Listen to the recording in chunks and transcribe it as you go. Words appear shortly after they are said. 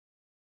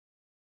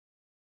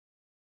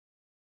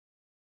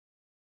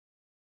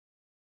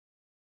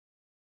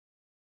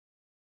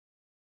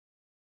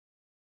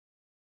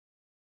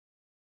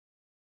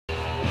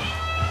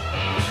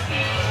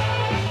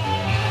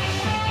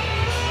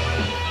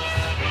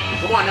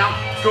Come on now.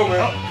 Let's go,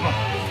 man. Come on.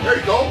 There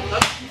you go.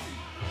 That's easy.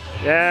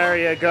 There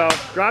you go.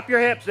 Drop your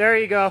hips. There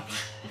you go.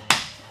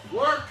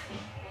 Work.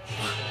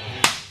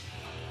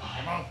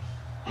 Come on.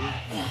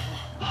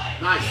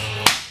 Nice.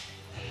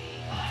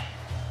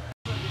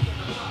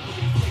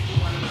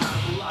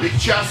 Big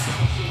chest.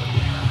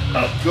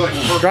 Good.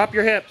 Perfect. Drop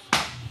your hips.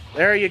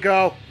 There you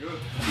go. Good.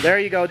 There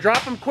you go.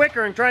 Drop them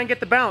quicker and try and get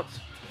the bounce.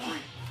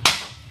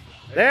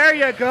 There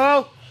you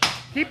go.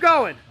 Keep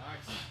going.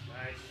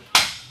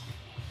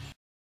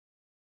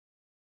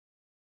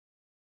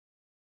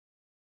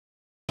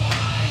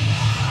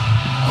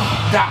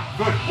 Down.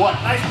 Good. One.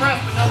 Nice press,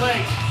 but no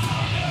legs.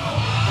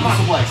 Come on.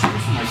 Some legs. Give me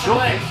some nice No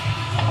legs.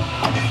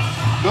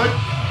 Good.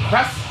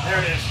 Press. There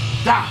it is.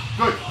 Down.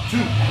 Good. 2.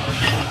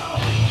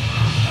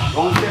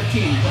 Going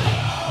 15.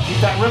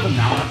 Keep that rhythm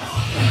now.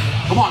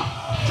 Come on.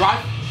 Drive.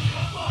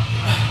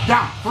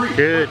 Down. 3.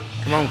 Good.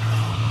 Come on.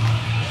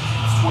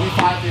 It's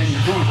 25 in.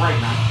 You're doing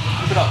great, man.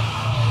 Keep it up.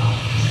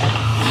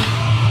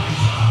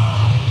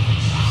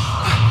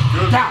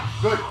 Good. Down.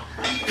 Good.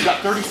 You got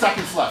 30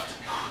 seconds left.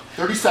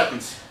 30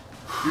 seconds.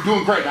 You're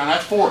doing great, man.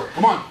 That's 4.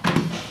 Come on.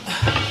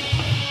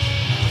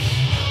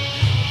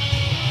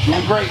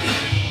 Doing great.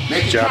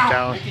 Make it count.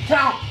 Talon. Make it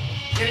count.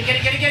 Get it, get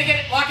it, get it, get it, get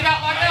it. Lock it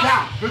out, lock it out.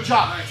 Down. Good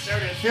job. Nice, there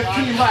it is.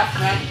 15 left,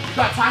 man. You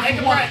got time Take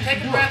for a one. breath, take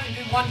a breath, and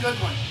do one good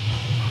one.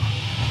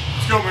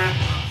 Let's go, man.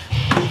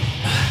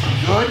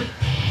 Good.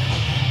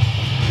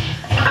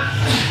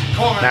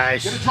 Come on, man.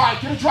 Nice. Get a drive.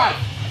 Get a drive.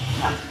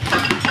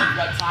 You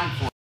got time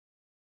for it.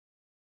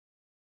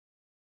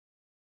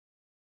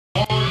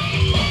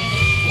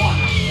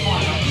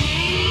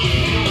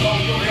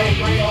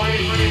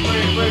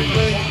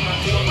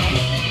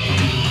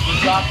 Good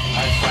job.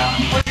 Nice job.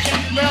 Put your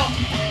belt.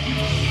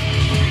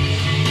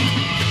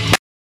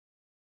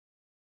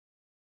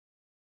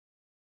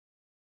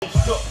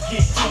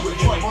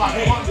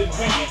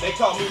 They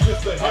call me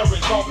Mr. Harris,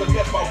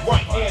 that's my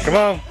right hand. Come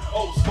on.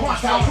 Come on,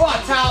 Talon. Come on,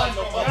 Talon.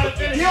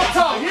 Heel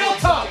toe. Heel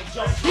toe.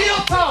 Heel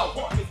toe.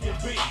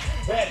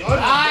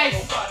 Nice.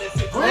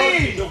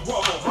 Breathe.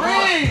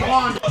 Breathe. Come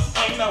on.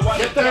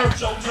 Get there.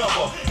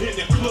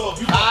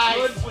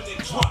 Nice.